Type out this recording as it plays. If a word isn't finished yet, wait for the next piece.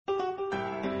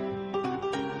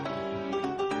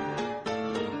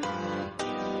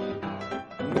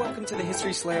Welcome to the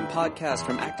History Slam podcast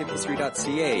from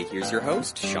ActiveHistory.ca. Here's your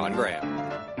host, Sean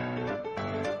Graham.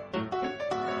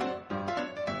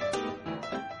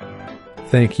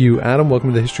 Thank you, Adam. Welcome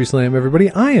to the History Slam, everybody.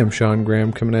 I am Sean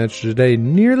Graham, coming at you today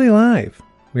nearly live.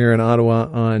 We are in Ottawa,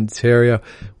 Ontario,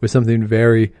 with something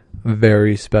very,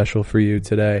 very special for you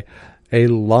today. A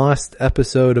lost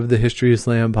episode of the History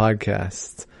Slam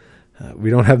podcast.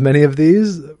 We don't have many of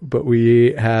these, but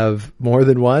we have more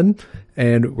than one,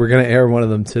 and we're going to air one of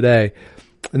them today.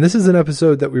 And this is an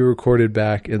episode that we recorded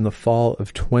back in the fall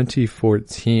of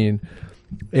 2014.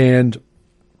 And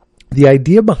the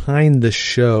idea behind the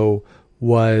show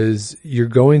was you're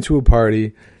going to a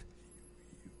party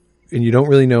and you don't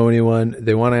really know anyone.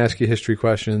 They want to ask you history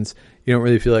questions. You don't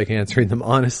really feel like answering them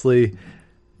honestly.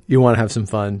 You want to have some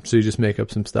fun, so you just make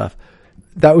up some stuff.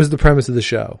 That was the premise of the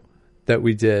show that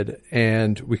we did,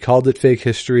 and we called it Fake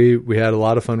History. We had a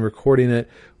lot of fun recording it.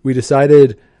 We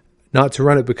decided not to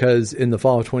run it because in the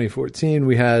fall of 2014,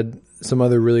 we had some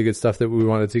other really good stuff that we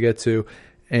wanted to get to.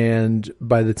 And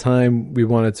by the time we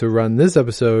wanted to run this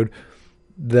episode,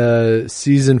 the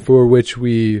season for which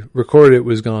we recorded it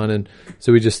was gone. And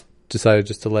so we just decided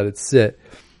just to let it sit.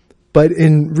 But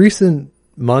in recent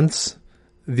months,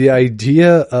 the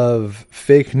idea of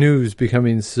fake news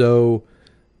becoming so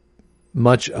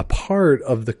much a part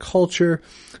of the culture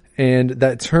and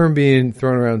that term being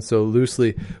thrown around so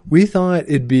loosely, we thought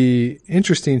it'd be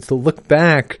interesting to look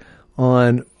back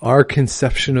on our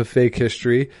conception of fake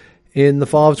history in the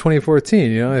fall of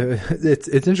 2014. You know, it's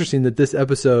interesting that this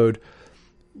episode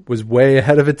was way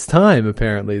ahead of its time,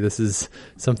 apparently. This is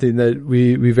something that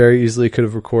we very easily could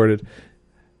have recorded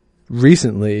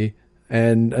recently,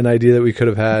 and an idea that we could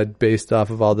have had based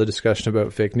off of all the discussion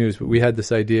about fake news. But we had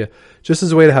this idea just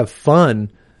as a way to have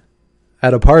fun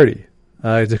at a party,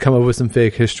 to come up with some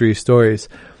fake history stories.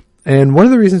 And one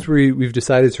of the reasons we've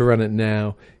decided to run it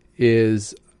now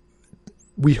is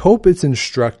we hope it's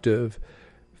instructive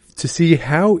to see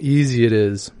how easy it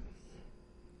is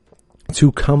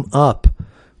to come up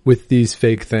with these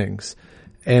fake things,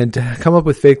 and to come up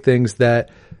with fake things that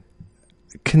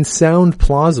can sound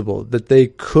plausible, that they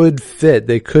could fit,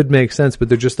 they could make sense, but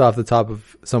they're just off the top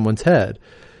of someone's head.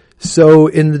 So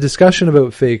in the discussion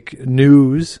about fake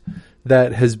news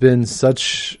that has been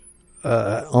such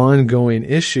an ongoing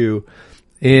issue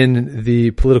in the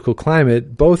political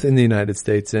climate, both in the United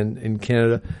States and in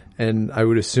Canada, and I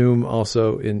would assume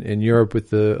also in Europe with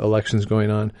the elections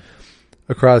going on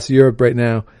across Europe right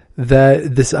now,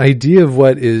 that this idea of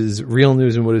what is real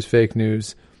news and what is fake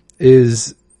news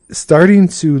is starting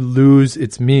to lose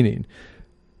its meaning.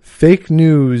 Fake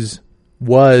news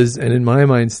was, and in my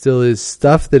mind still is,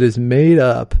 stuff that is made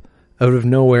up out of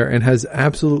nowhere and has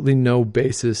absolutely no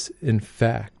basis in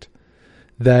fact.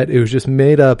 That it was just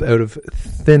made up out of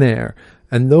thin air.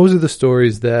 And those are the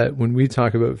stories that when we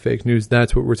talk about fake news,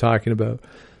 that's what we're talking about.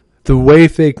 The way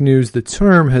fake news, the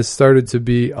term, has started to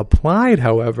be applied,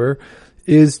 however,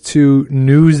 is to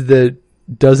news that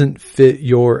doesn't fit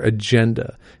your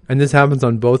agenda. And this happens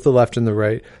on both the left and the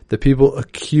right, that people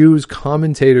accuse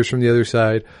commentators from the other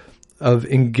side of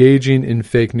engaging in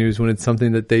fake news when it's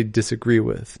something that they disagree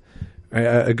with.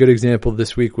 A good example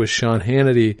this week was Sean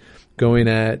Hannity going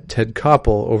at Ted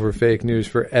Koppel over fake news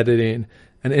for editing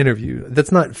an interview.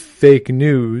 That's not fake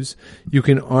news. You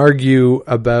can argue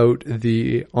about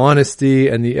the honesty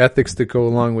and the ethics that go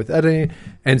along with editing,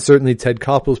 and certainly Ted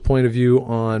Koppel's point of view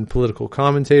on political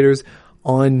commentators,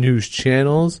 on news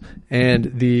channels, and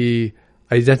the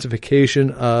identification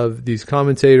of these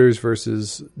commentators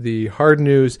versus the hard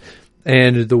news,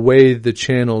 and the way the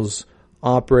channels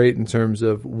operate in terms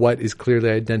of what is clearly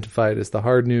identified as the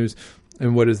hard news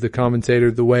and what is the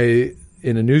commentator. The way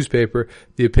in a newspaper,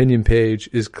 the opinion page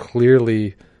is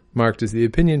clearly marked as the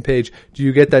opinion page. Do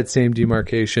you get that same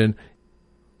demarcation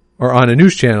or on a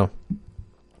news channel?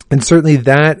 And certainly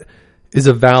that is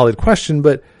a valid question,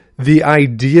 but the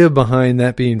idea behind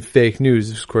that being fake news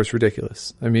is, of course,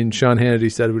 ridiculous. I mean, Sean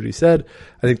Hannity said what he said.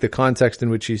 I think the context in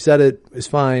which he said it is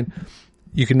fine.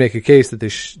 You can make a case that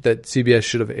that CBS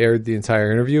should have aired the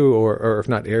entire interview, or if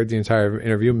not aired the entire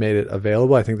interview, made it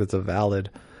available. I think that's a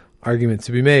valid argument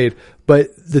to be made. But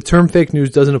the term fake news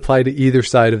doesn't apply to either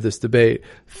side of this debate.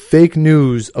 Fake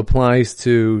news applies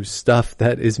to stuff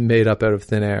that is made up out of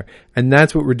thin air. And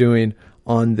that's what we're doing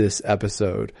on this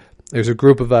episode. There's a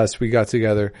group of us, we got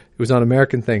together. It was on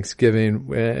American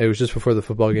Thanksgiving. It was just before the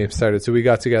football game started. So we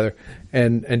got together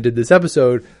and did this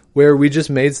episode where we just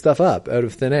made stuff up out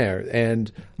of thin air.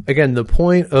 And again, the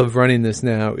point of running this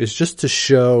now is just to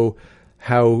show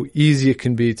how easy it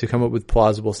can be to come up with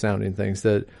plausible sounding things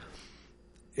that,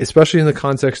 especially in the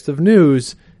context of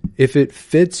news, if it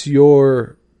fits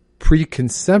your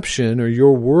preconception or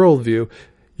your worldview,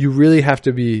 you really have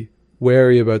to be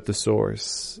wary about the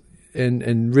source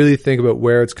and really think about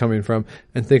where it's coming from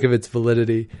and think of its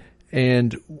validity.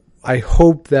 And I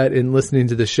hope that in listening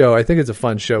to the show, I think it's a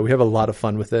fun show. We have a lot of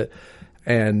fun with it,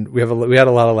 and we had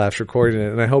a lot of laughs recording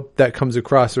it. And I hope that comes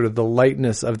across, sort of the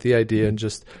lightness of the idea and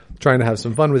just trying to have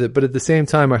some fun with it. But at the same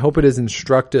time, I hope it is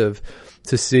instructive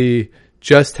to see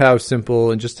just how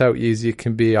simple and just how easy it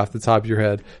can be off the top of your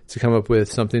head to come up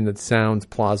with something that sounds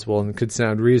plausible and could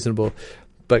sound reasonable,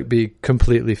 but be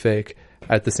completely fake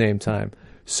at the same time.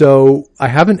 So I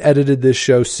haven't edited this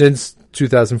show since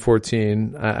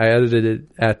 2014. I edited it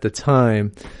at the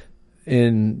time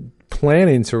in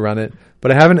planning to run it,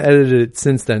 but I haven't edited it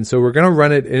since then. So we're going to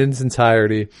run it in its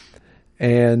entirety,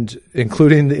 and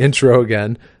including the intro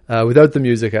again, without the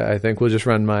music. I think we'll just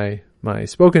run my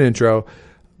spoken intro,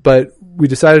 but we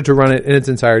decided to run it in its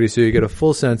entirety so you get a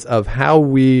full sense of how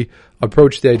we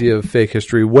approached the idea of fake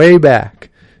history way back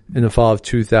in the fall of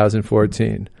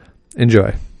 2014.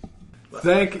 Enjoy.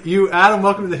 Thank you, Adam.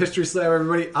 Welcome to the History Slam,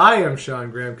 everybody. I am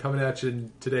Sean Graham, coming at you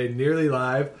today nearly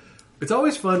live. It's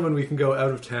always fun when we can go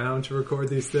out of town to record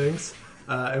these things,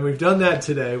 and we've done that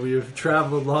today. We have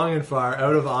traveled long and far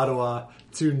out of Ottawa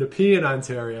to Nepean,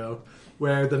 Ontario,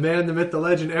 where the man, the myth, the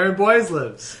legend, Aaron Boyes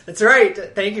lives. That's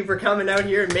right. Thank you for coming out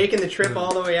here and making the trip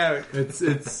all the way out.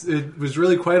 It was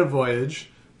really quite a voyage,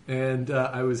 and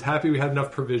I was happy we had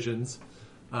enough provisions.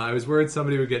 I was worried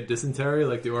somebody would get dysentery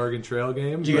like the Oregon Trail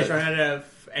game. Did you guys run out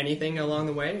of anything along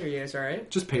the way? Are you guys all right?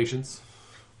 Just patience.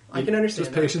 I can understand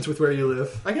Just patience with where you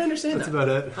live. I can understand That's about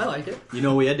it. I like it. You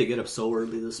know, we had to get up so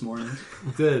early this morning.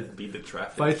 We did. Beat the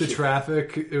traffic. Fight the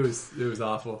traffic. It was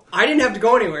awful. I didn't have to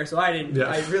go anywhere, so I didn't. Yeah.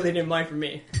 I really didn't mind for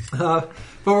me. But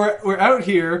we're out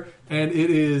here, and it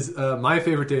is my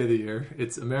favorite day of the year.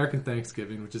 It's American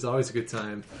Thanksgiving, which is always a good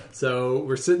time. So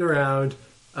we're sitting around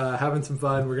having some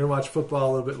fun. We're going to watch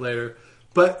football a little bit later.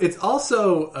 But it's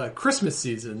also Christmas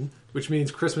season, which means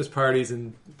Christmas parties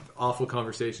and awful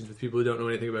conversations with people who don't know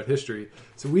anything about history.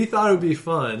 So we thought it would be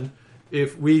fun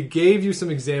if we gave you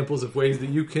some examples of ways that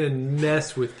you can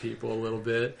mess with people a little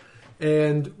bit.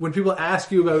 And when people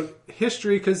ask you about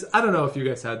history, because I don't know if you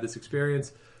guys had this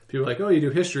experience, people are like, oh, you do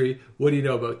history, what do you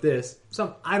know about this?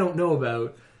 Something I don't know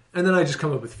about. And then I just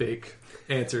come up with fake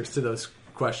answers to those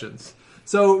questions.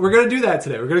 So we're going to do that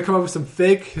today. We're going to come up with some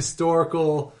fake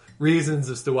historical reasons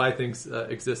as to why things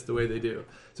exist the way they do.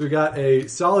 So we got a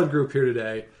solid group here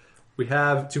today. We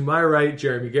have, to my right,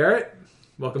 Jeremy Garrett.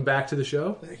 Welcome back to the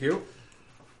show. Thank you.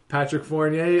 Patrick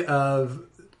Fournier of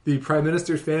the Prime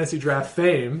Minister's Fantasy Draft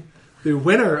fame, the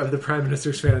winner of the Prime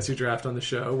Minister's Fantasy Draft on the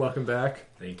show. Welcome back.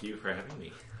 Thank you for having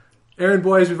me. Aaron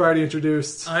Boyes, we've already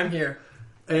introduced. I'm here.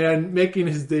 And making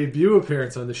his debut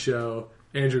appearance on the show,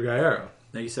 Andrew Galliero.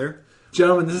 Thank you, sir.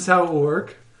 Gentlemen, this is how it will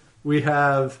work. We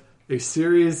have a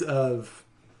series of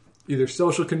either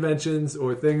social conventions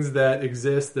or things that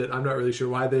exist that I'm not really sure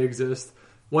why they exist.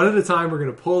 One at a time, we're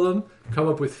going to pull them, come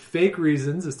up with fake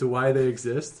reasons as to why they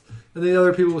exist, and then the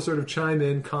other people will sort of chime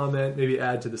in, comment, maybe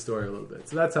add to the story a little bit.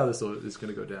 So that's how this is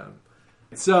going to go down.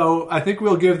 So I think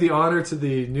we'll give the honor to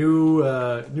the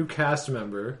new cast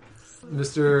member,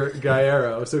 Mr.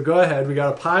 Galliero. So go ahead. We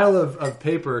got a pile of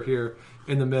paper here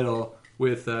in the middle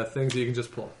with things that you can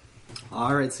just pull.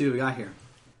 All right, see what we got here.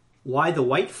 Why the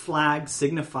white flag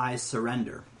signifies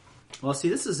surrender. Well, see,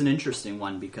 this is an interesting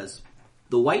one because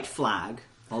the white flag,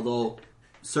 although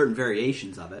certain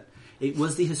variations of it, it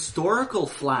was the historical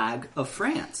flag of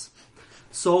France.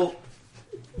 So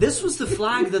this was the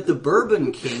flag that the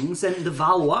Bourbon kings and the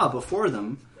Valois before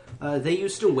them, they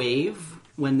used to wave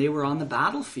when they were on the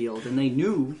battlefield, and they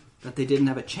knew that they didn't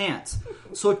have a chance.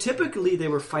 So typically they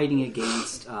were fighting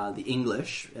against the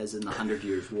English, as in the 100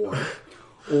 Years' War,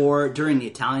 or during the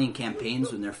Italian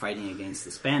campaigns when they're fighting against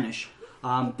the Spanish.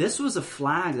 This was a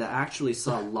flag that actually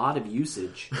saw a lot of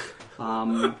usage.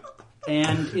 And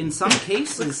in some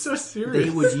cases, so serious.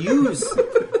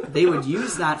 they would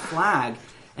use that flag,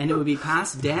 and it would be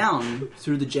passed down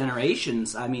through the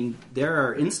generations. I mean, there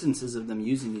are instances of them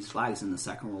using these flags in the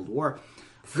Second World War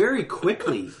very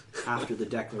quickly after the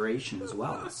Declaration as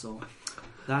well. So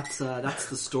that's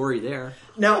the story there.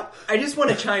 Now, I just want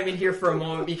to chime in here for a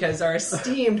moment because our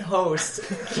esteemed host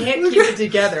can't keep it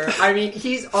together. I mean,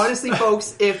 he's honestly,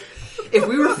 folks, if If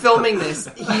we were filming this,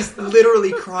 he's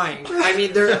literally crying. I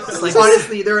mean,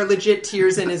 honestly, there are legit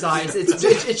tears in his eyes.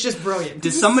 It's just brilliant.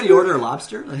 Did somebody order a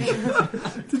lobster?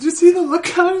 Did you see the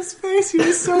look on his face? He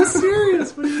was so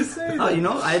serious when he said that.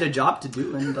 I had a job to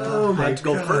do, and I had to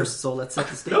go first, so let's set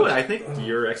the stage. No, I think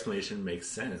your explanation makes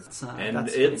sense. And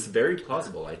it's very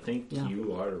plausible. I think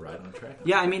you are right on track.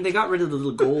 Yeah, I mean, they got rid of the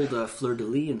little gold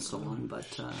fleur-de-lis and so on, but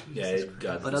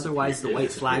but otherwise the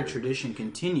white flag tradition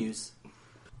continues.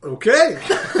 Okay.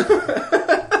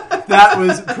 That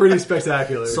was pretty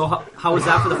spectacular. So how was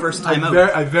that for the first time out?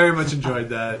 I very much enjoyed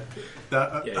that.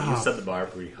 You set the bar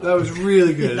pretty high. That was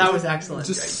really good. That was excellent.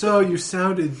 You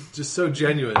sounded just so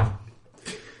genuine.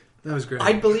 That was great.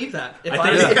 I'd believe that. If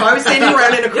I was standing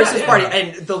around in a Christmas party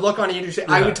and the look on Andrew's face,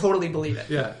 I would totally believe it.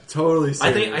 Yeah, totally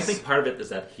serious. I think part of it is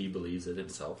that he believes it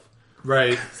himself.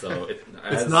 Right. So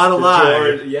it's not a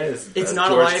lie. It's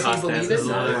not a lie if you believe it. It's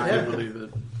not a lie if you believe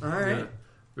it. All right. Yeah.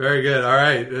 Very good. All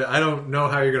right. I don't know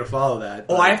how you're going to follow that.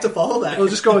 Oh, I have to follow that. We'll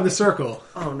just go in the circle.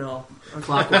 Oh, no.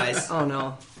 Clockwise. Oh,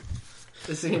 no.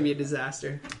 This is going to be a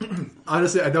disaster.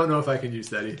 Honestly, I don't know if I can use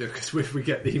that either because we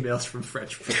get emails from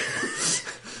French people.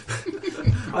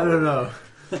 I don't know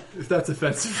if that's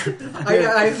offensive.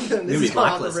 This is going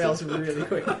off the rails really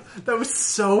quick. That was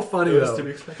so funny, though.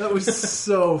 That was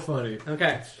so funny.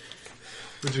 Okay.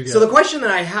 What'd you get? So the question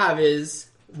that I have is,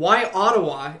 why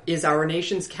Ottawa is our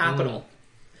nation's capital?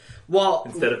 Well,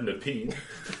 instead of Nepean.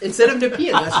 Instead of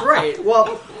Nepean, that's right.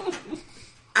 Well,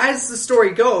 as the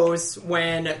story goes,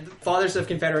 when the Fathers of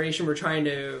Confederation were trying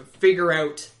to figure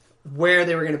out where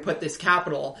they were going to put this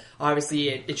capital, obviously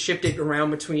it shifted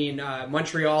around between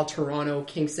Montreal, Toronto,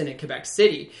 Kingston, and Quebec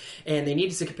City, and they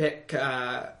needed to pick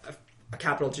a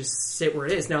capital just sit where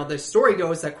it is. Now, the story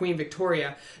goes that Queen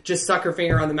Victoria just stuck her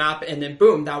finger on the map, and then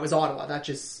boom, that was Ottawa. That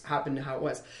just happened how it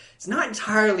was. It's not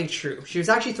entirely true. She was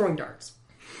actually throwing darts.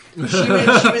 She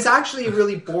was actually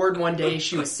really bored one day.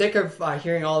 She was sick of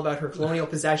hearing all about her colonial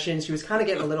possessions. She was kind of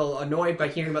getting a little annoyed by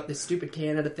hearing about this stupid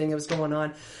Canada thing that was going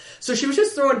on. So she was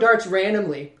just throwing darts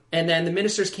randomly. And then the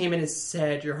ministers came in and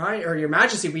said, Your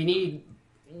Majesty, we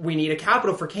need a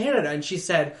capital for Canada. And she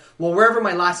said, well, wherever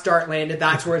my last dart landed,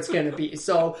 that's where it's going to be.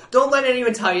 So don't let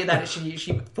anyone tell you that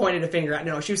she pointed a finger at.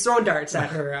 No, she was throwing darts at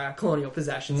her colonial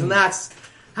possessions. And that's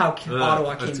how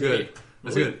Ottawa came to be.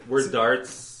 That's good. Were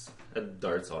darts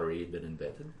already been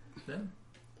invented then?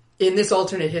 In this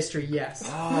alternate history, yes.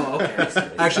 Oh,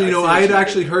 okay. Actually, I had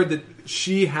actually heard that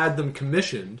she had them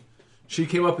commissioned. She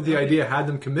came up with the idea, had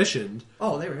them commissioned.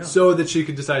 Oh, there we go. So that she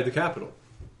could decide the capital.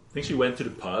 I think she went to the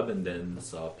pub and then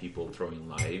saw people throwing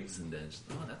lives and then just,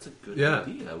 that's a good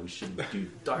idea. We should do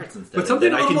darts instead. But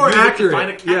something a little more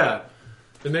accurate. Yeah,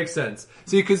 it makes sense.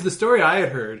 See, because the story I had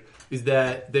heard is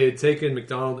that they had taken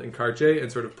MacDonald and Cartier and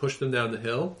sort of pushed them down the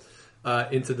hill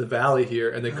into the valley here,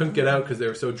 and they couldn't get out because they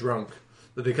were so drunk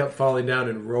that they kept falling down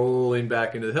and rolling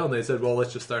back into the hill. And they said, well,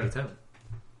 let's just start a town.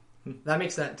 That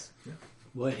makes sense. Yeah.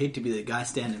 Well, I'd hate to be the guy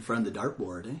standing in front of the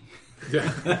dartboard, eh?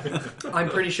 Yeah. I'm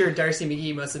pretty sure Darcy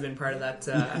McGee must have been part of that.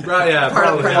 Right, yeah. Part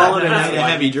of Followed in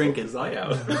heavy drinking.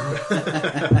 That's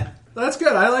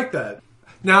good. I like that.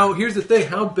 Now, here's the thing.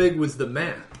 How big was the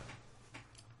map?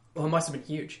 Well, it must have been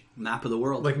huge. Map of the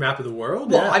world. Like map of the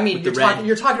world? Well, yeah. I mean, you're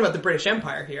talking about the British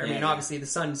Empire here. I mean, obviously the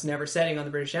sun's never setting on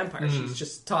the British Empire. She's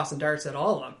just tossing darts at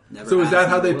all of them. Never so is that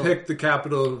how they world. picked the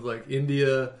capital of like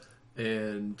India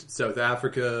and South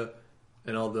Africa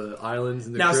and all the islands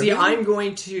in the Caribbean? See, I'm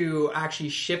going to actually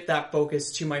shift that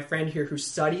focus to my friend here who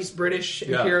studies British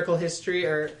empirical history.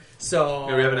 Yeah,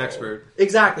 we have an expert.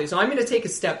 Exactly. So I'm going to take a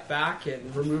step back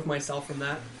and remove myself from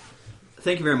that.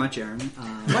 Thank you very much, Aaron.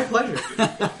 My pleasure.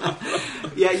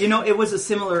 Yeah, it was a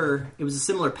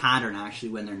similar pattern actually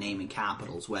when they're naming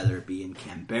capitals, whether it be in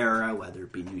Canberra, whether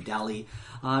it be New Delhi.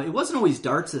 It wasn't always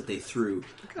darts that they threw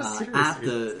at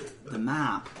the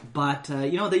map, but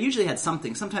they usually had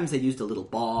something. Sometimes they used a little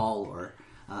ball or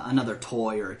another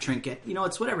toy or a trinket.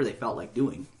 It's whatever they felt like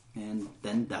doing, and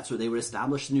then that's where they would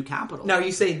establish the new capital. Now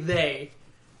you say they.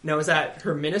 Now, is that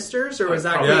her ministers, or was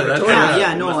that Queen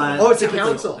Victoria? It's a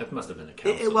council. It must have been a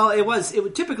council.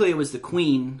 Typically it was the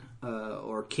Queen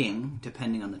or King,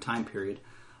 depending on the time period.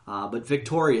 But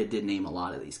Victoria did name a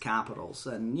lot of these capitals,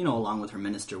 and along with her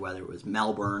minister, whether it was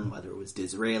Melbourne, whether it was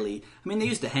Disraeli. I mean, they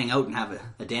used to hang out and have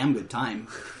a damn good time.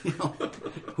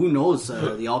 Who knows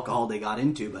the alcohol they got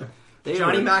into, but they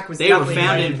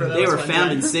were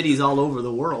found in cities all over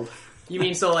the world. You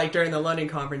mean so like during the London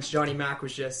conference, Johnny Mac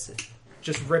was just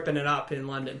ripping it up in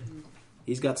London?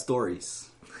 He's got stories.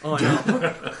 Oh, I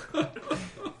know.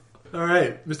 All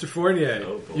right, Mr.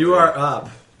 Fournier, you are up.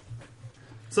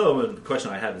 So the question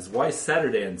I have is, why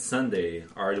Saturday and Sunday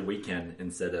are the weekend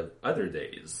instead of other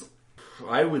days?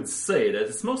 I would say that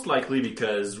it's most likely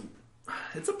because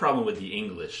it's a problem with the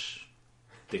English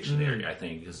dictionary, I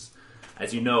think. Because,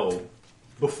 as you know,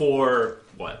 before,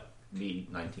 the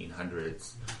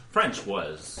 1900s, French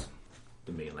was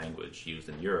the main language used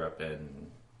in Europe, and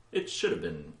it should have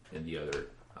been in the other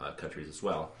countries as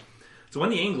well. So when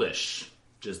the English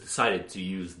just decided to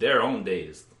use their own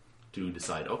days to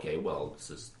decide, okay, well, this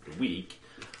is the week,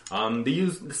 they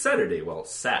used the Saturday,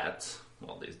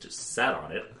 they just sat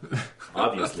on it,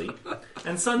 obviously.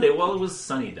 And Sunday, it was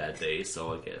sunny that day,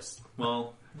 so I guess,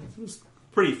 it was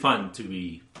pretty fun to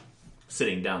be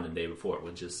sitting down the day before.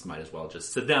 We just might as well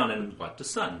just sit down and watch the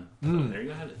sun. There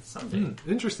you have it, Sunday.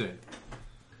 Interesting.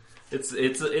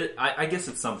 I guess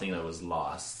it's something that was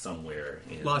lost somewhere.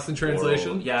 Lost in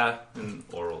translation? In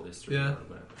oral history. Yeah. Or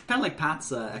whatever. Kind of like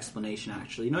Pat's explanation,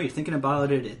 actually. You're thinking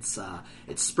about it. It's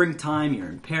springtime. You're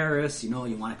in Paris. You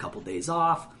want a couple days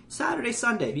off. Saturday,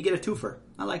 Sunday. You get a twofer.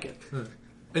 I like it.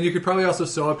 And you could probably also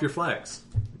sew up your flags.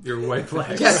 Your white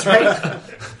flags. That's right.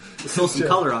 Sew some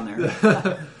color on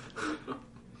there.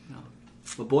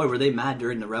 But boy, were they mad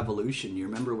during the Revolution. You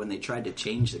remember when they tried to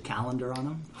change the calendar on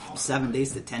them? From 7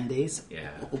 days to 10 days? Yeah.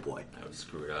 Oh boy. I was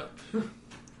screwed up.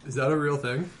 Is that a real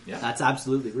thing? Yeah. That's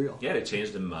absolutely real. Yeah, they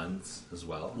changed the months as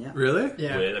well. Yeah. Really?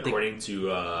 Yeah. According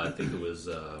to, I think it was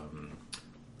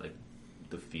like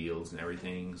the fields and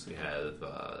everything. So we had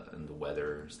and the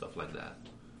weather, stuff like that.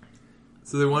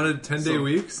 So they wanted 10-day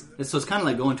weeks? So it's kind of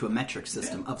like going to a metric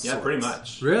system of sorts. Yeah, pretty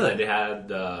much. Really? And they had,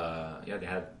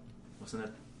 wasn't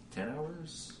it 10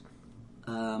 hours?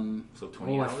 So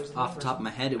 20 hours? Off the top of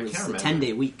my head, it was a remember.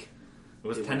 10-day week. It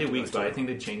was 10-day weeks, but I think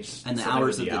they changed And the something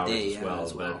hours with of the day, as well.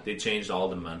 as well. But they changed all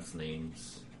the month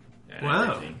names and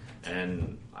Wow. everything.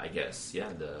 And I guess,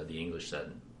 the English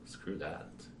said, screw that.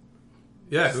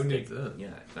 Yeah, who needs that? Yeah,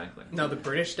 exactly. No, the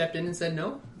British stepped in and said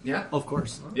no? Yeah. Of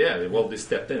course. Yeah, they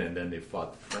stepped in and then they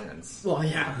fought France. Well,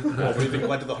 yeah. What do you think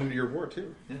led to the 100-Year War,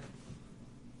 too? Yeah.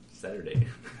 Saturday.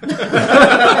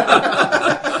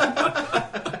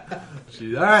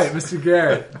 Jeez. All right, Mr.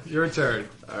 Garrett, your turn.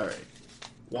 All right.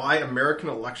 Why American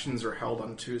elections are held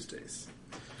on Tuesdays?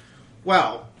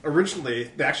 Well, originally,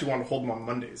 they actually wanted to hold them on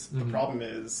Mondays. The problem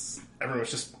is, everyone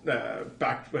was just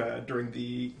back during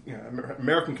the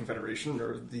American Confederation,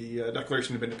 or the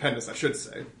Declaration of Independence, I should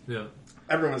say. Yeah.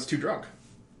 Everyone was too drunk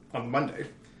on Monday,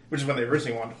 which is when they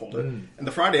originally wanted to hold it. And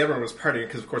the Friday, everyone was partying,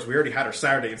 because, of course, we already had our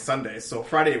Saturday and Sunday. So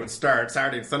Friday would start,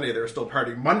 Saturday and Sunday, they were still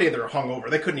partying. Monday, they were hungover.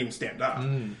 They couldn't even stand up.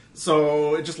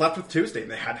 So it just left with Tuesday,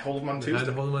 and they had to hold them on They Tuesday. had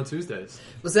to hold them on Tuesdays.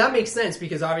 Well, so that makes sense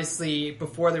because obviously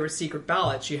before there were secret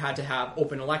ballots, you had to have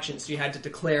open elections. So you had to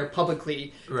declare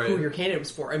publicly who your candidate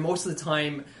was for. And most of the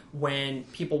time when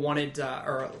people wanted,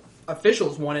 or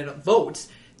officials wanted a vote,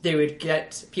 they would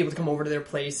get people to come over to their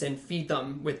place and feed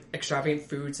them with extravagant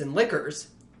foods and liquors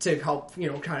to help,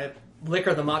 kind of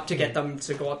liquor them up to get them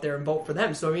to go up there and vote for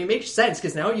them. So, I mean, it makes sense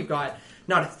because now you've got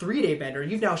not a 3-day bender,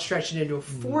 you've now stretched it into a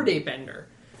 4-day bender.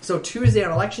 So Tuesday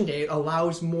on election day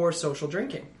allows more social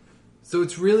drinking. So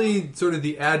it's really sort of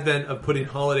the advent of putting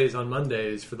holidays on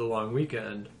Mondays for the long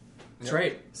weekend. That's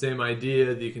right. Same idea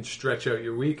that you can stretch out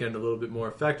your weekend a little bit more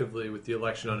effectively with the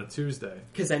election on a Tuesday.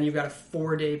 Because then you've got a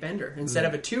 4-day bender. Instead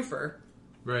of a twofer,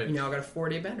 Right. you now got a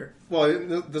 4-day bender.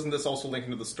 Well, doesn't this also link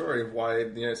into the story of why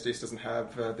the United States doesn't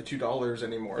have the $2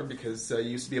 anymore? Because you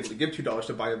used to be able to give $2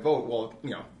 to buy a vote. Well,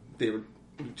 they would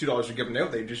 $2 are given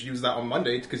out. They just use that on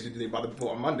Monday because they bought the vote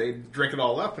on Monday, drink it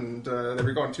all up, and there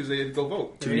we go on Tuesday to go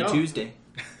vote. Toonie Tuesday.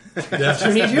 Yeah.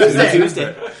 Toonie Tuesday.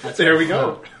 Tuesday. That's There we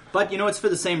go. But it's for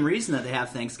the same reason that they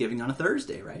have Thanksgiving on a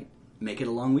Thursday, right? Make it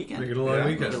a long weekend. Make it a long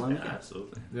weekend. Make it a long Yeah, weekend.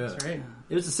 absolutely. Yeah. That's right.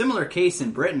 It was a similar case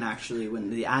in Britain, actually, when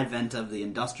the advent of the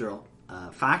industrial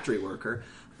factory worker.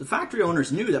 The factory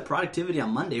owners knew that productivity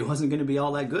on Monday wasn't going to be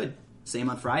all that good. Same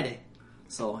on Friday.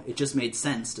 So it just made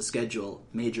sense to schedule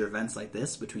major events like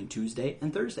this between Tuesday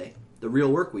and Thursday, the real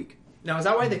work week. Now, is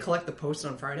that why they collect the post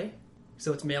on Friday?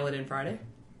 So it's mail it in Friday?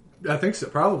 I think so,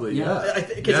 probably, yeah.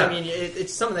 Because,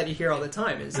 it's something that you hear all the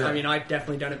time. I've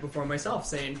definitely done it before myself,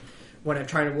 saying when I'm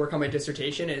trying to work on my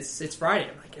dissertation, it's Friday.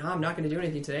 I'm like, I'm not going to do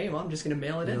anything today. Well, I'm just going to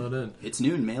mail it in. Mail it in. It's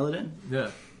noon, mail it in.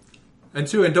 Yeah. And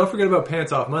don't forget about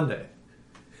Pants Off Monday,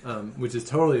 which is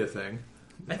totally a thing.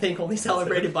 I think only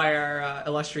celebrated by our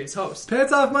illustrious host.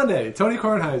 Pants Off Monday, Tony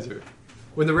Kornheiser.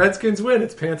 When the Redskins win,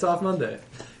 it's Pants Off Monday.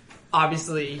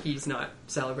 Obviously, he's not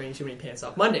celebrating too many Pants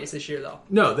Off Mondays this year, though.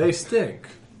 No, they stink.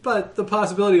 But the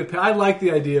possibility of... I like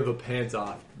the idea of a Pants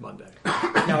Off Monday.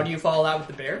 Now, do you follow that with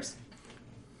the Bears?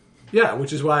 Yeah,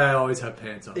 which is why I always have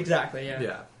pants on. Exactly, yeah.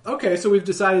 Yeah. Okay, so we've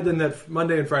decided then that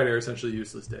Monday and Friday are essentially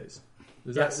useless days.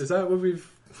 Is Yes. that what we've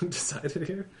decided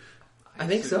here? I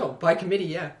think so. By committee,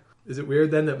 yeah. Is it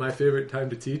weird then that my favorite time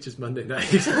to teach is Monday night?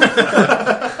 Kind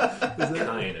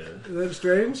of. Is that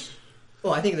strange?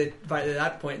 Well, I think that by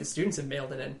that point, the students have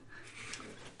mailed it in.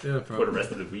 Yeah, For probably. the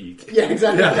rest of the week. Yeah,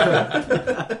 exactly.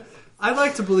 Yeah. I'd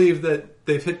like to believe that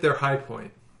they've hit their high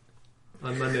point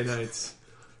on Monday nights,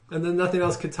 and then nothing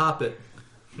else could top it.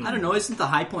 I don't know. Isn't the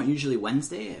high point usually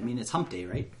Wednesday? I mean, it's hump day,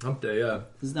 right? Hump day, yeah.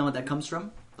 Isn't that what that comes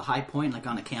from? The high point, like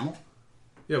on a camel?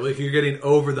 Yeah, like you're getting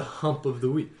over the hump of the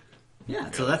week.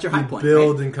 Yeah, so that's your high point.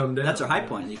 Build right? and come down. That's your high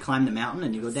point. You climb the mountain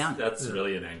and you go down. That's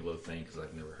really an Anglo thing because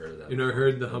I've never heard of that. You never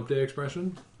heard the hump day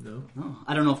expression? No. Oh,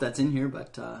 I don't know if that's in here,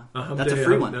 but Hump that's day, a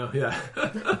free one. No, yeah.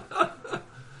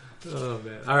 Oh,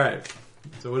 man. All right.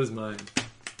 So what is mine?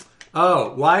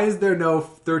 Oh, why is there no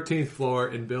 13th floor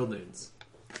in buildings?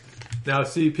 Now,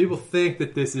 see, people think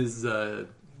that this is a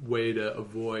way to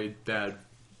avoid bad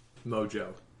mojo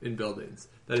in buildings.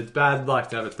 That it's bad luck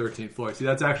to have a 13th floor. See,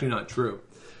 that's actually not true.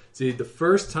 See, the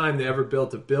first time they ever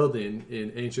built a building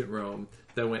in ancient Rome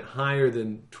that went higher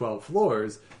than 12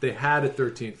 floors, they had a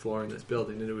 13th floor in this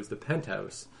building, and it was the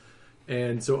penthouse.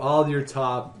 And so all your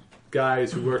top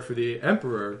guys who worked for the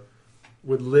emperor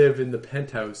would live in the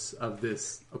penthouse of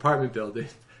this apartment building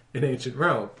in ancient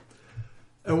Rome.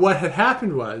 And what had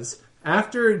happened was,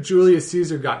 after Julius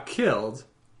Caesar got killed,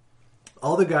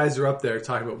 all the guys are up there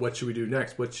talking about what should we do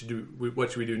next, what should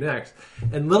we do next.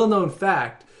 And little known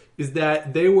fact is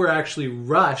that they were actually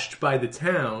rushed by the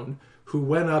town, who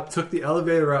went up, took the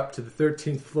elevator up to the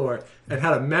 13th floor, and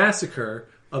had a massacre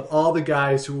of all the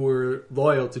guys who were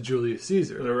loyal to Julius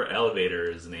Caesar. There were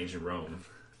elevators in ancient Rome.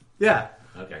 Yeah.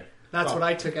 Okay. That's what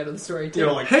I took out of the story, too. You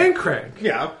know, like Hand crank.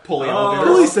 yeah, pulley Oh. elevator.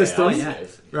 Pulley Okay, system. I see, I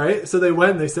see. Right? So they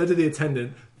went and they said to the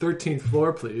attendant, 13th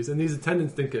floor, please. And these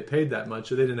attendants didn't get paid that much,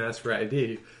 so they didn't ask for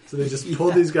ID. So they just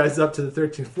pulled these guys up to the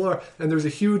 13th floor. And there was a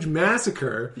huge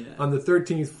massacre on the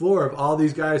 13th floor of all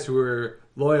these guys who were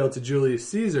loyal to Julius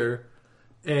Caesar.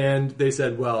 And they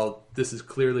said, well, this is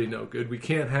clearly no good. We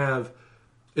can't have...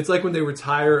 It's like when they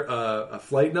retire a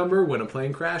flight number when a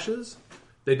plane crashes.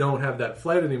 They don't have that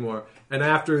flight anymore. And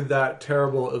after that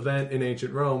terrible event in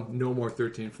ancient Rome, no more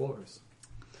 13 floors.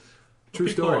 True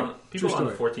story. People on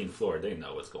the story. 14th floor, they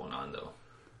know what's going on, though.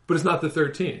 But it's not the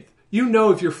 13th. You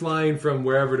know, if you're flying from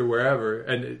wherever to wherever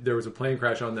and there was a plane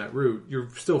crash on that route, you're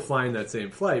still flying that same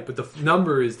flight, but the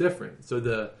number is different. So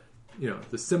the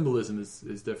symbolism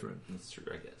is different. That's true,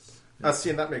 I guess.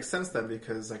 See, and that makes sense then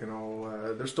because, like,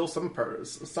 there's still some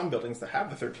buildings that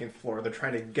have the 13th floor. They're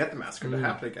trying to get the massacre to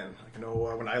happen again.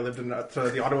 When I lived in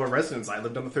the Ottawa residence, I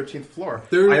lived on the 13th floor.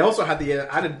 I also had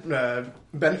the added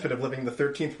benefit of living in the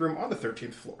 13th room on the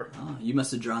 13th floor. Oh, you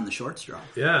must have drawn the short straw.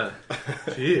 Yeah.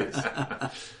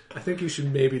 Jeez. I think you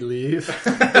should maybe leave.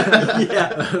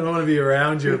 Yeah. I don't want to be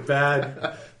around you.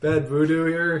 Bad voodoo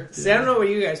here. See, I don't know about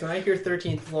you guys. When I hear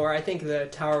 13th floor, I think the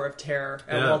Tower of Terror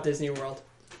at Walt Disney World.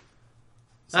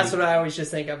 That's what I always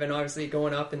just think of. And obviously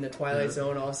going up in the Twilight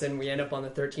Zone, all of a sudden we end up on the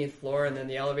 13th floor and then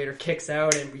the elevator kicks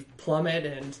out and we plummet.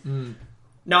 And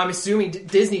now I'm assuming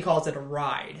Disney calls it a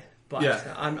ride. But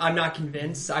I'm not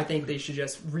convinced. I think they should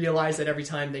just realize that every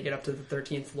time they get up to the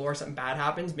 13th floor, something bad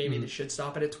happens. Maybe they should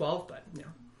stop it at 12. But,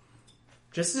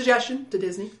 just a suggestion to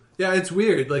Disney. Yeah, it's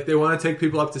weird. Like, they want to take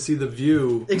people up to see the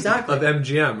view of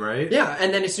MGM, right? Yeah,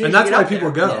 and then as soon as And you that's get why up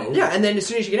people there, go. Yeah, and then as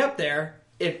soon as you get up there,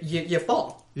 you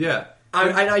fall. Yeah.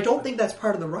 I don't think that's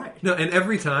part of the ride. No, and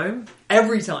every time?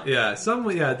 Every time. Yeah,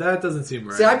 that doesn't seem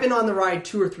right. See, I've been on the ride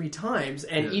 2 or 3 times,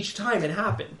 and each time it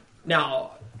happened.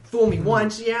 Now, fool me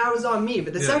once, it was on me,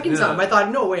 but the second time, I thought,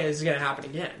 no way, this is going to happen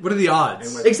again. What are the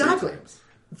odds? Exactly.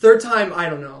 Third time, I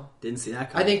don't know. Didn't see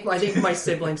that coming. I think my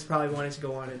siblings probably wanted to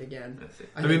go on it again.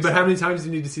 I mean, but how many times do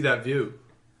you need to see that view?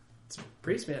 It's a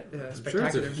pretty spectacular Sure,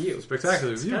 it's a view.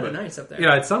 Spectacular It's view. kind but, of nice up there.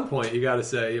 Yeah, at some point, you got to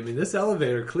say, I mean, this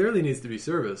elevator clearly needs to be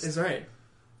serviced. It's right.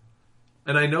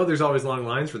 And I know there's always long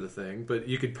lines for the thing, but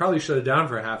you could probably shut it down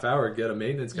for a half hour and get a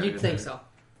maintenance guy. You'd think so.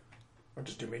 Or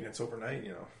just do maintenance overnight,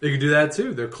 They could do that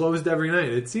too. They're closed every night.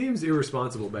 It seems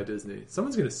irresponsible by Disney.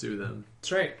 Someone's going to sue them.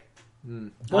 That's right.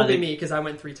 Won't be me, because I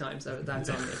went 3 times. That's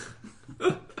on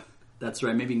me. That's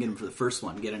right. Maybe you can get him for the first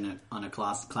one. Get on a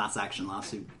class action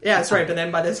lawsuit. Yeah, that's right. But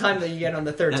then by the time that you get on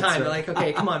the third That's time, right. you're like,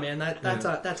 okay, come on, man.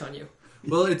 That's on you.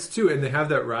 Well, it's too, and they have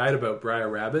that ride about Briar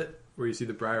Rabbit, where you see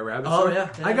the Briar Rabbit. Oh, store.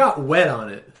 yeah. I got wet on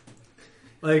it.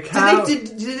 Like how?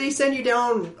 Did they send you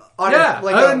down on Yeah, a out of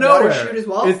water nowhere. chute as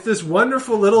well? It's this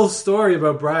wonderful little story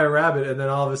about Briar Rabbit, and then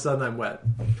all of a sudden I'm wet.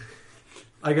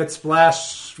 I get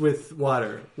splashed with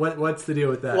water. What's the deal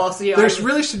with that? Well, see, there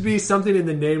really should be something in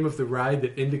the name of the ride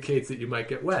that indicates that you might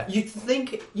get wet. You'd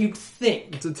think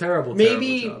It's a terrible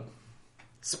maybe job.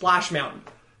 Splash Mountain.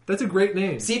 That's a great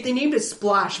name. See, if they named it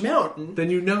Splash Mountain, Then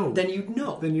you know. then you'd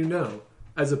know. Then you know.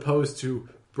 As opposed to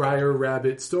Briar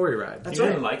Rabbit Story Ride. That's You right.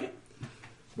 didn't like it?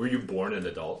 Were you born an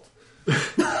adult?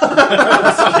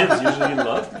 Kids usually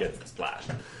love to get splashed.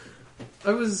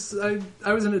 I was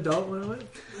an adult when I went.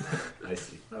 I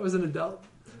see. I was an adult.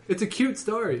 It's a cute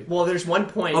story. Well, there's one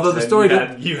point. Although the Then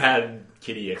story you had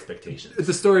kitty expectations.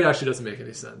 the story actually doesn't make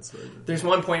any sense. But There's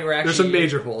one point where actually there's some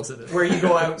major holes in it. where you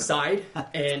go outside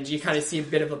and you kind of see a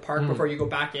bit of a park before you go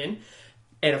back in.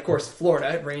 And of course,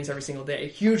 Florida, it rains every single day.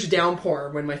 Huge downpour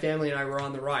when my family and I were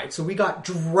on the ride. So we got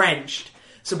drenched.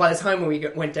 So by the time when we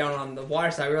went down on the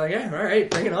water side, we were like, yeah, all right,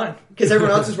 bring it on. Because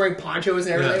everyone else was wearing ponchos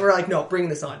and everything. Yeah. We're like, no, bring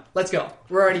this on. Let's go.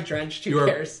 We're already drenched. Who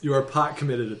cares? You are pot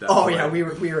committed at that Oh, point. yeah, we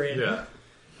were in. Yeah.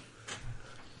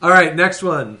 All right, next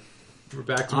one. We're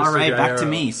back to Mr. All right, back to Gallardo.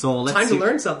 me. So let's Time see, to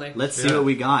learn something. Let's see Yeah. what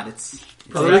we got. It's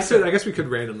I guess we could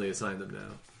randomly assign them now.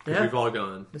 'Cause Yeah. We've all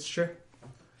gone. That's true.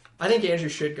 I think Andrew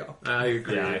should go. I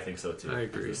agree. Yeah, I think so too. I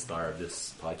agree. He's the star of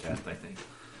this podcast, I think.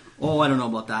 Oh, I don't know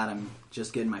about that. I'm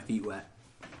just getting my feet wet.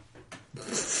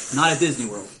 Not at Disney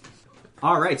World.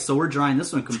 All right, so we're drawing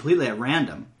this one completely at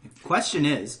random. The question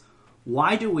is,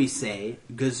 why do we say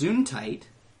Gesundheit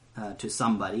to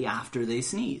somebody after they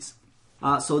sneeze?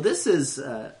 So this is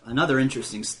another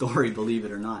interesting story, believe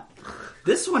it or not.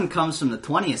 This one comes from the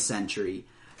 20th century,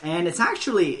 and it's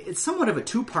somewhat of a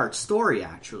two-part story,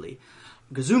 actually.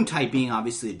 Gesundheit being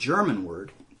obviously a German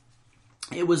word.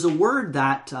 It was a word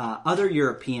that other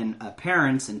European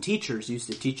parents and teachers used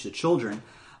to teach the children,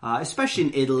 especially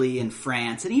in Italy and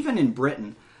France and even in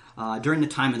Britain during the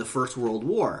time of the First World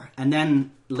War, and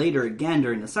then later again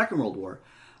during the Second World War.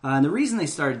 And the reason they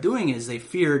started doing it is they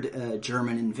feared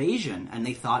German invasion, and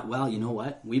they thought, well, you know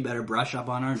what, we better brush up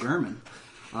on our German.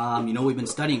 We've been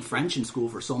studying French in school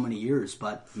for so many years,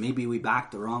 but maybe we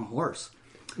backed the wrong horse.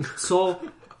 So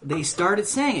they started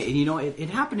saying it, and it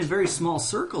happened in very small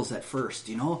circles at first,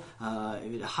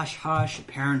 hush hush.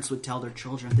 Parents would tell their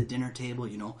children at the dinner table,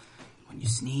 when you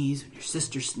sneeze, when your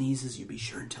sister sneezes, you be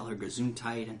sure and tell her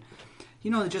Gesundheit.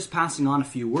 And, just passing on a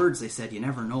few words, they said, you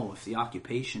never know if the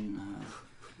occupation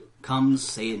comes,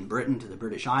 say in Britain, to the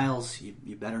British Isles,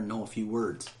 you better know a few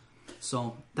words.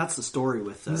 So that's the story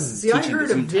with See, I teaching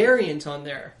heard a Gesundheit. variant on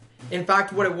there. In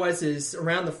fact, what it was is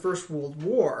around the First World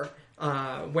War,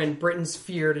 when Britons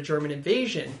feared a German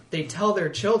invasion, they tell their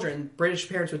children, British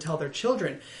parents would tell their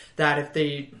children that if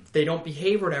they don't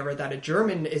behave or whatever, that a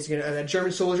German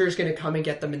soldier is gonna come and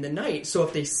get them in the night. So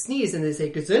if they sneeze and they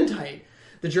say Gesundheit,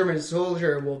 the German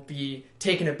soldier will be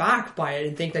taken aback by it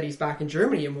and think that he's back in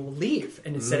Germany and will leave,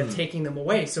 and instead of taking them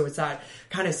away. So it's that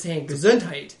kind of saying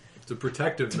Gesundheit. It's a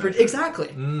protective measure.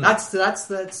 Exactly. That's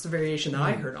the variation that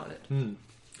I heard on it.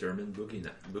 German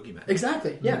boogeyman.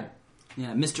 Exactly. Yeah.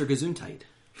 Yeah, Mr. Gesundheit.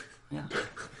 Yeah.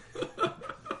 The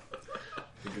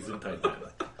Gesundheit man.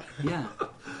 Yeah.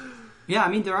 Yeah, I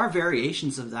mean, there are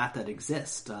variations of that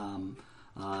exist.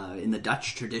 In the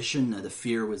Dutch tradition, the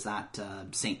fear was that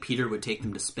St. Peter would take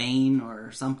them to Spain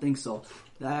or something. So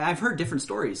I've heard different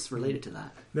stories related to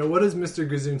that. Now, what does Mr.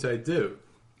 Gesundheit do?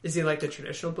 Is he like the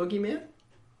traditional boogeyman?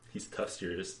 He stuffs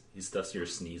your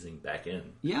sneezing back in.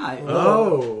 Yeah.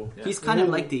 Oh. He's kind of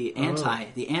like the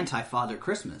anti-Father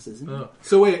Christmas, isn't he?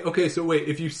 So wait,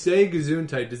 if you say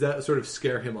Gesundheit, does that sort of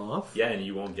scare him off? Yeah, and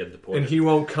you won't get deported. And he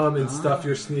won't come and stuff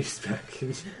your sneeze back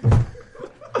in.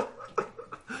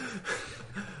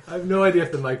 I have no idea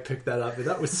if the mic picked that up, but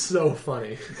that was so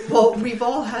funny. Well, we've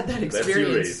all had that you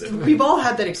experience. raise it. We've all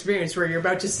had that experience where you're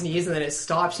about to sneeze and then it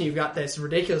stops and you've got this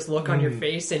ridiculous look on your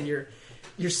face and you're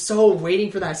so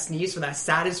waiting for that sneeze, for that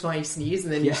satisfying sneeze,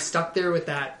 and then you're stuck there with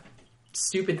that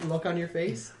stupid look on your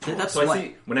face. That's So what. I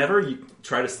see, whenever you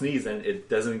try to sneeze and it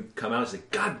doesn't come out, it's like,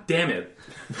 God damn it.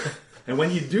 And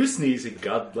when you do sneeze, you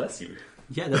God bless you.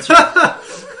 Yeah, that's right.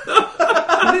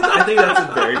 I think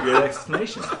that's a very good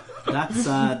explanation.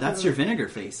 That's your vinegar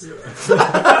face.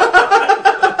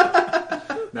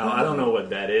 Now, I don't know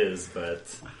what that is, but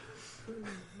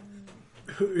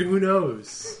Who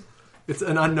knows? It's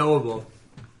an unknowable.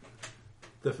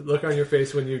 The look on your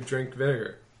face when you drink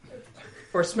vinegar.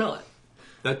 Or smell it.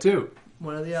 That too.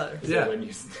 One or the other. Yeah. when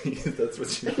you sneeze, that's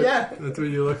what you Yeah, That's what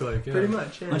you look like. Yeah. pretty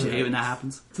much. Yeah. Don't you hate when that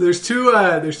happens? So there's two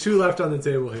left on the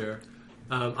table here.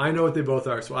 I know what they both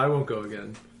are, so I won't go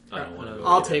again. I don't want to go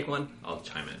I'll either. take one. I'll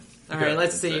chime in. All right,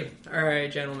 let's see. All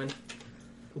right, gentlemen.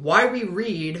 Why we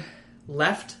read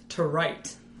left to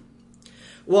right?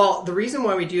 Well, the reason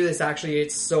why we do this, actually,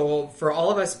 it's so for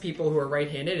all of us people who are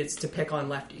right-handed, it's to pick on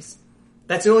lefties.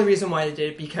 That's the only reason why they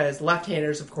did it, because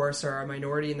left-handers, of course, are a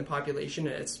minority in the population,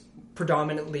 and it's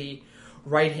predominantly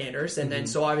right-handers, and then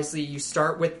so obviously you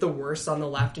start with the worst on the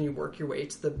left and you work your way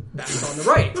to the best on the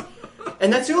right.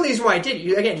 And that's the only reason why I did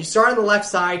it. You start on the left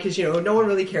side because, no one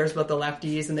really cares about the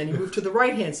lefties, and then you move to the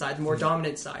right-hand side, the more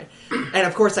dominant side. And,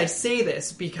 of course, I say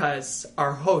this because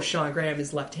our host, Sean Graham,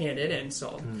 is left-handed, and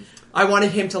so I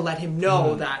wanted him to let him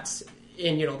know that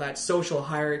in, that social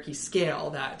hierarchy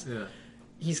scale that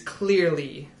he's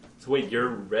clearly... So wait, you're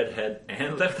redhead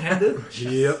and left-handed?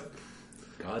 Yep.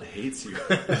 God hates you.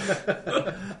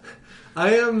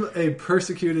 I am a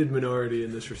persecuted minority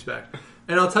in this respect.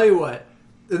 And I'll tell you what,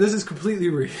 and this is completely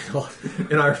real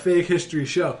in our fake history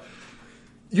show,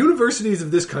 universities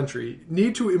of this country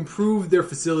need to improve their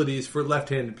facilities for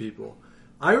left-handed people.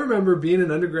 I remember being an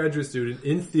undergraduate student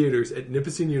in theaters at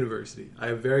Nipissing University. I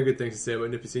have very good things to say about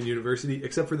Nipissing University,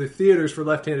 except for the theaters for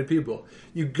left-handed people.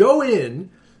 You go in,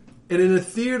 and in a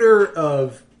theater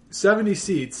of 70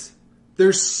 seats,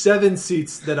 there's 7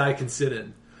 seats that I can sit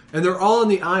in. And they're all in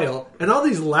the aisle. And all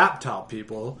these laptop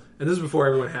people, and this is before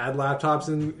everyone had laptops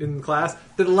in class,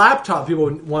 the laptop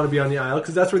people want to be on the aisle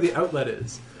because that's where the outlet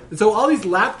is. And so all these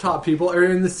laptop people are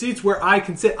in the seats where I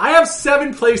can sit. I have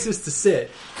 7 places to sit,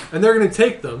 and they're going to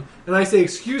take them. And I say,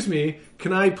 excuse me,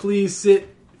 can I please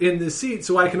sit in this seat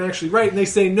so I can actually write? And they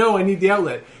say, no, I need the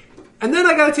outlet. And then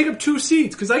I got to take up 2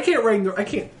 seats because I can't write. I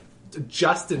can't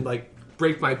adjust and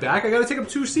break my back. I got to take up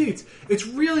 2 seats. It's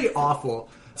really awful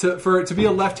to be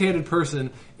a left-handed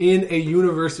person in a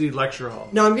university lecture hall.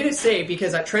 Now, I'm going to say,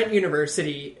 because at Trent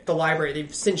University, the library,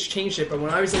 they've since changed it, but when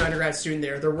I was an undergrad student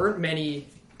there weren't many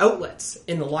outlets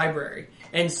in the library.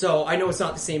 And so I know it's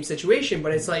not the same situation,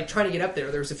 but it's like trying to get up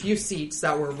there. There was a few seats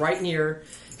that were right near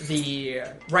the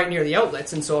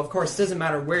outlets, and so of course it doesn't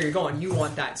matter where you're going, you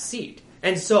want that seat.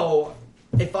 And so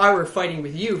if I were fighting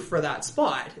with you for that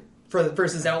spot,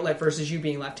 versus outlet versus you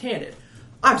being left-handed,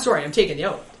 I'm sorry, I'm taking the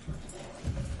outlet.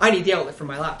 I need the outlet for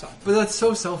my laptop. But that's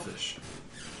so selfish.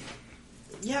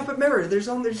 Yeah, but remember, there's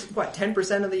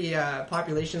 10% of the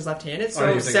population is left-handed, so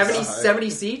you think it's that high? 70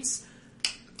 seats,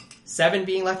 7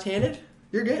 being left-handed,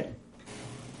 you're good.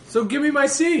 So give me my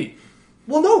seat.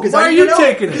 Well, no, because Why are you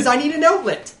taking it? Because I need an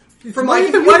outlet for my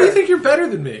Why computer. do you think you're better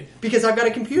than me? Because I've got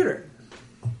a computer.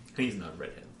 He's not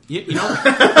redhead. You know,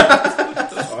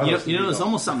 there's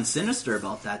almost something sinister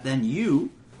about that. Then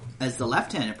you, as the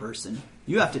left-handed person,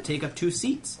 you have to take up 2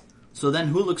 seats. So then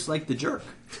who looks like the jerk,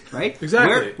 right?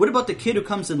 Exactly. What about the kid who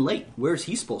comes in late? Where's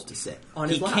he supposed to sit? On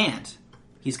his lap. He can't.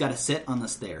 He's got to sit on the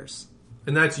stairs.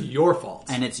 And that's your fault.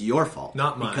 And it's your fault.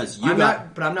 Not mine. Because I'm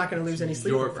not going to lose any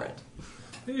sleep your over fault.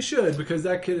 it. You should, because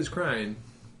that kid is crying.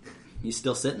 He's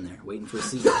still sitting there, waiting for a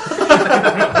seat.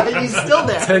 He's still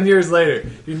there. 10 years later.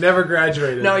 He never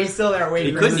graduated. No, he's still there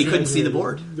waiting. He couldn't see the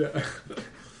board. Yeah.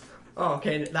 Oh,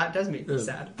 okay, that does make me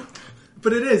sad.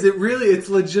 But it's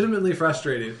legitimately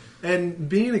frustrating. And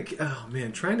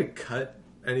trying to cut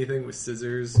anything with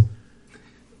scissors.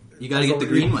 You got to get the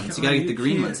green ones. You got to get the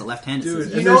green ones, the left-handed Dude,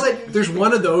 scissors. and You know there's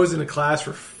one of those in a class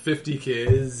for 50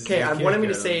 kids. Okay, You what can't I'm going to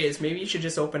get say them. is maybe you should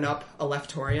just open up a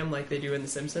leftorium like they do in The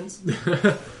Simpsons.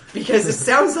 Because it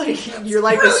sounds like your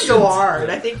life is so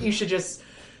hard. I think you should just,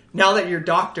 now that you're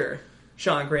Dr.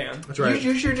 Sean Graham, That's right.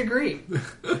 use your degree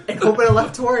and open a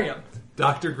leftorium.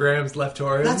 Dr. Graham's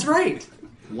leftorium. That's right.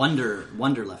 Wonder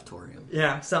leftorium.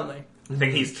 Yeah, something. I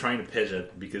think he's trying to pitch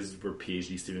it because we're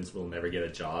PhD students, we'll never get a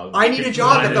job. I need a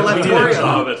job at the We need a leftorium.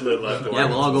 job at the leftorium. Yeah,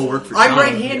 we'll all go work for I'm John.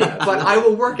 right-handed, but I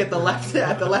will work at the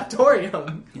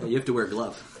leftorium. Yeah, you have to wear a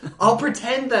glove. I'll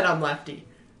pretend that I'm lefty.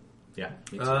 Yeah.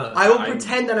 me too. I will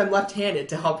pretend that I'm left-handed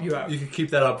to help you out. You can keep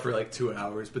that up for 2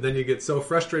 hours, but then you get so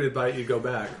frustrated by it, you go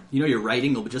back. You know, your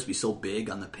writing will just be so big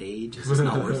on the page. It's just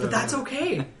not worth it. But that's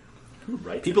okay.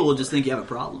 Right. People will just think you have a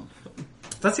problem.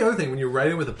 That's the other thing. When you're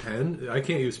writing with a pen, I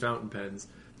can't use fountain pens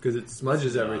because it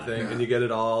smudges everything, and you get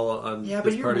it all on. Yeah, but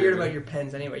this you're part of weird your- about your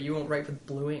pens anyway. You won't write with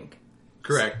blue ink.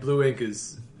 Correct. Blue ink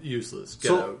is useless.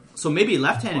 Get out. So maybe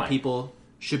left-handed Why? people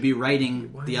should be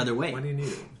writing the other way. Why do you need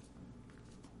it?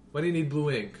 Why do you need blue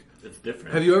ink? It's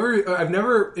different. Have you ever? I've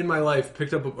never in my life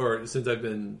picked up, since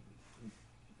I'm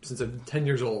 10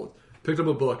 years old, picked up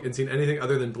a book and seen anything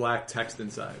other than black text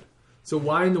inside. So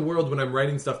why in the world, when I'm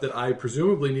writing stuff that I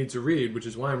presumably need to read, which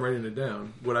is why I'm writing it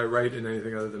down, would I write in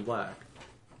anything other than black?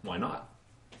 Why not?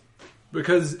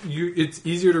 Because it's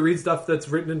easier to read stuff that's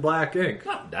written in black ink.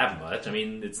 Not that much. I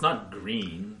mean, it's not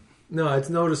green. No, it's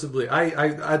noticeably.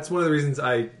 That's one of the reasons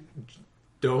I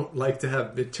don't like to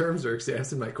have midterms or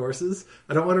exams in my courses.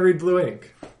 I don't want to read blue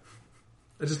ink.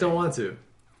 I just don't want to.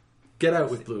 Get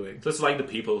out with blue ink. So it's like the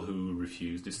people who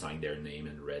refuse to sign their name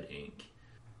in red ink.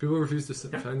 People refuse to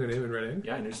sign their name in red ink?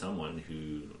 Yeah, I knew someone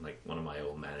who, like one of my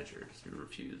old managers, who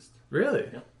refused. Really?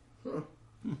 Yeah. Huh.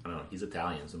 I don't know. He's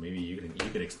Italian, so maybe you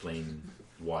can explain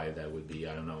why that would be.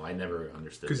 I don't know. I never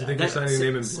understood Because that. you think you're signing your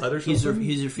name in blood or something? He's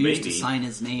refused Maybe. to sign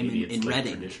his name Maybe in it's like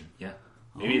Reading. tradition. Yeah.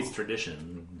 Maybe it's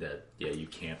tradition that you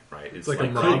can't write. It's like a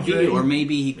like mug writing. thing? Or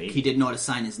maybe Maybe. he didn't know how to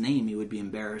sign his name. He would be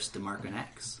embarrassed to mark an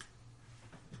X.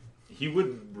 He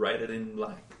would write it in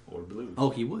black or blue.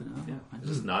 Oh, he would. Oh, Yeah, it's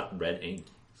just not red ink.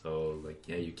 So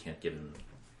you can't give him.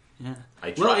 yeah.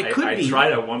 I Well, it could I be.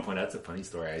 tried at one point. That's a funny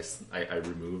story. I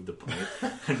removed the point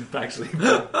and actually put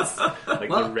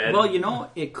the red. Well,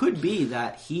 it could be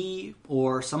that he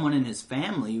or someone in his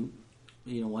family,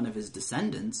 one of his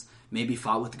descendants, maybe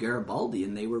fought with Garibaldi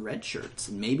and they were red shirts.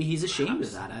 And maybe he's ashamed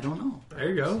of that. I don't know. There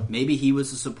you go. Maybe he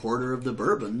was a supporter of the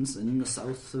Bourbons in the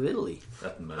south of Italy.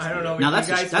 That must I don't be know. it. Now You that's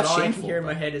guys, but all I can shameful, hear in my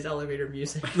but- head is elevator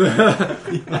music.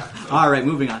 All right,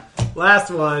 moving on.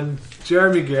 Last one.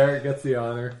 Jeremy Garrett gets the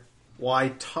honor. Why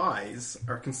ties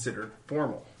are considered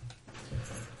formal?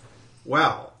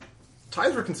 Well,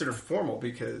 ties were considered formal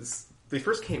because they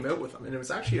first came out with them, and it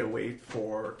was actually a way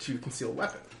to conceal a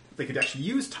weapon. They could actually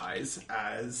use ties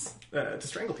as to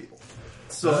strangle people.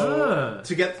 So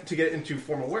to get into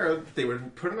formal wear, they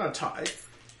would put it on a tie,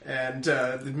 and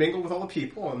they'd mingle with all the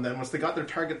people. And then once they got their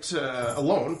target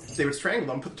alone, they would strangle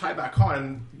them, put the tie back on,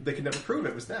 and they could never prove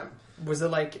it was them. Was it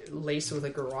like laced with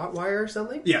like a garrote wire or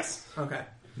something? Yes. Okay.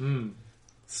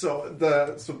 So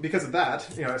because of that,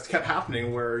 it's kept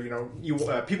happening where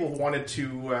people wanted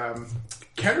to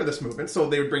counter this movement, so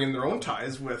they would bring in their own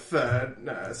ties with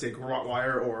say garrote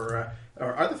wire or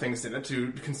other things in it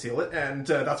to conceal it, and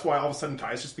that's why all of a sudden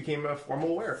ties just became a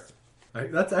formal wear.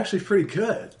 That's actually pretty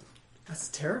good. That's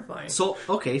terrifying. So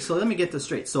let me get this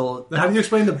straight. So How do you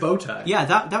explain the bow tie? yeah,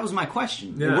 that was my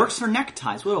question. Yeah. It works for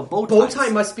neckties. What about bow Bow ties? tie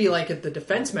must be like the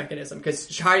defense mechanism,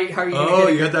 because how are you going Oh,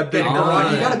 to you got that big garrote?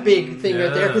 line. You got a big thing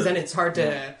right there, Yeah. because then it's hard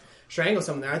to strangle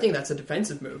someone there. I think that's a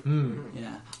defensive move.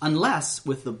 Yeah, unless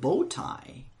with the bow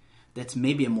tie, that's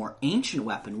maybe a more ancient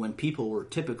weapon when people were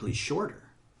typically shorter.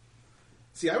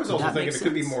 See, I was also that thinking make it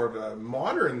could be sense? more of a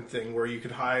modern thing where you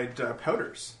could hide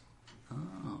powders.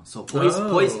 Oh, so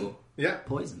poison. Yeah.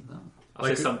 Poison. Oh. I'll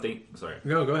say something. Sorry.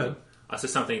 No, go ahead. I'll say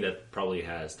something that probably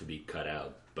has to be cut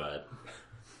out, but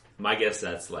my guess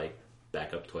that's like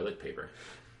backup toilet paper.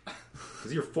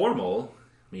 Because you're formal.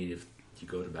 I mean, if you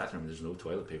go to the bathroom and there's no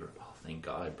toilet paper, oh, thank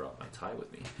God I brought my tie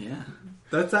with me. Yeah.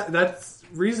 That's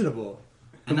reasonable.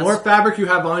 The And more that's- fabric you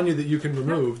have on you that you can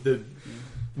remove, the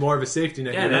more of a safety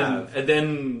net Yeah, you have. and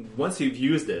then once you've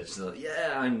used it, so,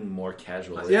 I'm more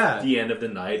casual. It's Yeah. the end of the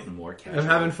night, I'm more casual. I'm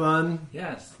having fun.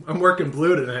 Yes. I'm working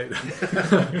blue tonight.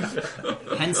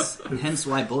 Hence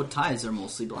why bow ties are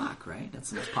mostly black, right? That's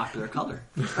the most popular color.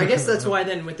 I guess that's why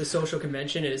then with the social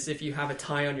convention is if you have a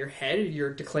tie on your head,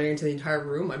 you're declaring to the entire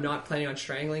room, I'm not planning on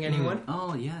strangling anyone.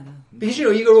 Oh yeah. Because you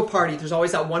go to a party, there's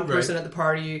always that one person Right. at the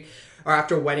party or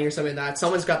after a wedding or something like that,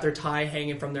 someone's got their tie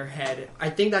hanging from their head. I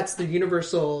think that's the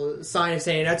universal sign of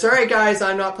saying, that's alright guys,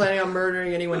 I'm not planning on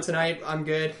murdering anyone tonight, I'm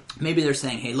good. Maybe they're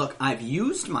saying, hey, look, I've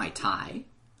used my tie,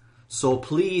 so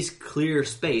please clear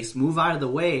space, move out of the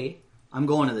way, I'm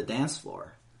going to the dance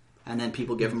floor. And then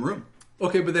people give them room.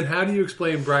 Okay, but then how do you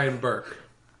explain Brian Burke?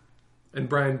 And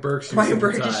Brian Burke's use Brian of the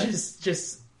Burke tie? is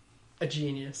just a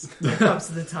genius when it comes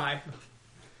to the tie.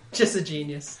 Just a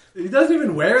genius. He doesn't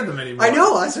even wear them anymore. I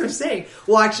know, that's what I'm saying.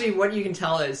 Well, actually, what you can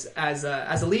tell is, as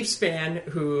a Leafs fan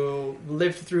who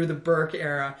lived through the Burke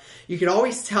era, you could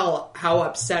always tell how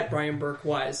upset Brian Burke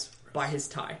was by his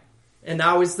tie. And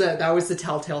that was the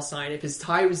telltale sign. If his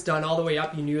tie was done all the way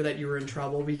up, you knew that you were in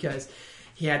trouble because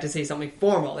he had to say something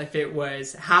formal. If it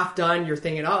was half done, you're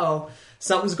thinking, uh-oh,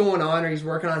 something's going on, or he's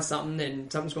working on something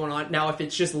and something's going on. Now, if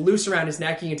it's just loose around his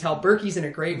neck, you can tell Berkey's in a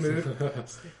great mood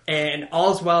and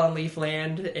all's well in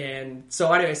Leafland. And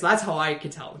so anyway, so that's how I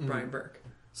could tell with Brian Burke.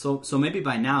 So maybe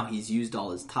by now he's used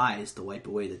all his ties to wipe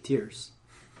away the tears.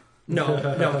 No,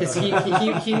 because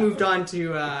he moved on to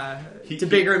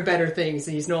bigger and better things,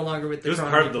 and he's no longer with the He was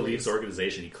Toronto part of the Maple Leafs Leafs.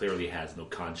 organization. He clearly has no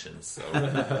conscience. So.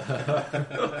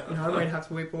 Now I might have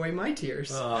to wipe away my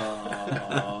tears.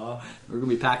 We're going to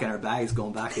be packing our bags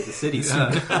going back to the city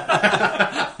soon.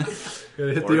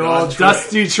 Gotta hit the Oregon old Trail.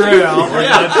 dusty trail. We're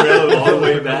on the trail all the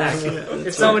way back.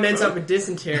 If someone ends up with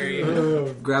dysentery,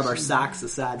 Grab our sacks of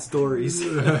sad stories.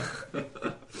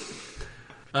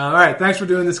 All right, thanks for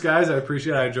doing this, guys. I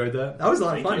appreciate it. I enjoyed that. that was a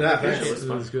lot of Thank fun. you. Yeah, I appreciate thanks. it.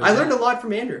 It was good. I learned a lot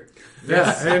from Andrew. Yeah,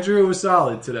 Andrew was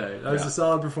solid today. That was a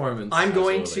solid performance. I'm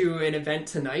going Absolutely. to an event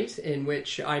tonight in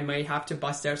which I might have to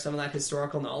bust out some of that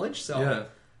historical knowledge. So yeah.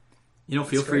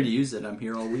 Feel free to use it. I'm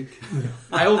here all week.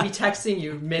 I will be texting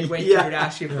you midway Yeah. through to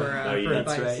ask you for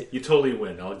That's advice. right. You totally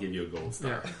win. I'll give you a gold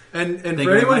star. And Thank for you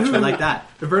very anyone much. who I like that.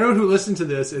 For anyone who listened to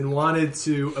this and wanted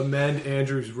to amend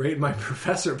Andrew's Rate My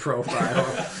Professor profile,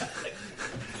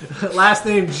 last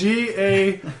name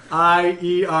Gairo,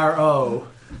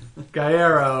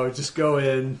 Gairo. Just go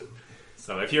in.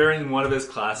 So if you're in one of his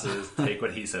classes, take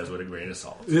what he says with a grain of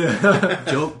salt.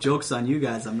 Jokes on you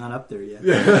guys. I'm not up there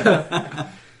yet.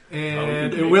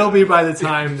 And it will be by the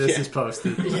time this is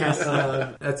posted. Yes.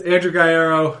 That's Andrew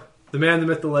Gairo, the man, the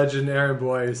myth, the legend, Aaron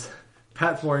Boyes,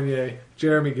 Pat Fournier,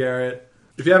 Jeremy Garrett.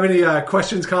 If you have any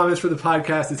questions, comments for the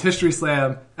podcast, it's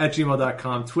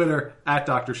historyslam@gmail.com, Twitter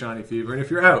 @Dr. Shawnee Fever. And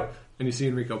if you're out and you see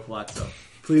Enrico Palazzo,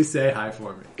 please say hi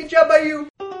for me. Good job by you.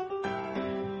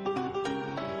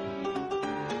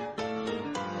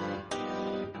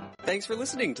 Thanks for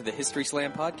listening to the History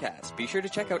Slam podcast. Be sure to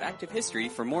check out Active History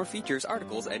for more features,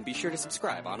 articles, and be sure to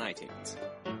subscribe on iTunes.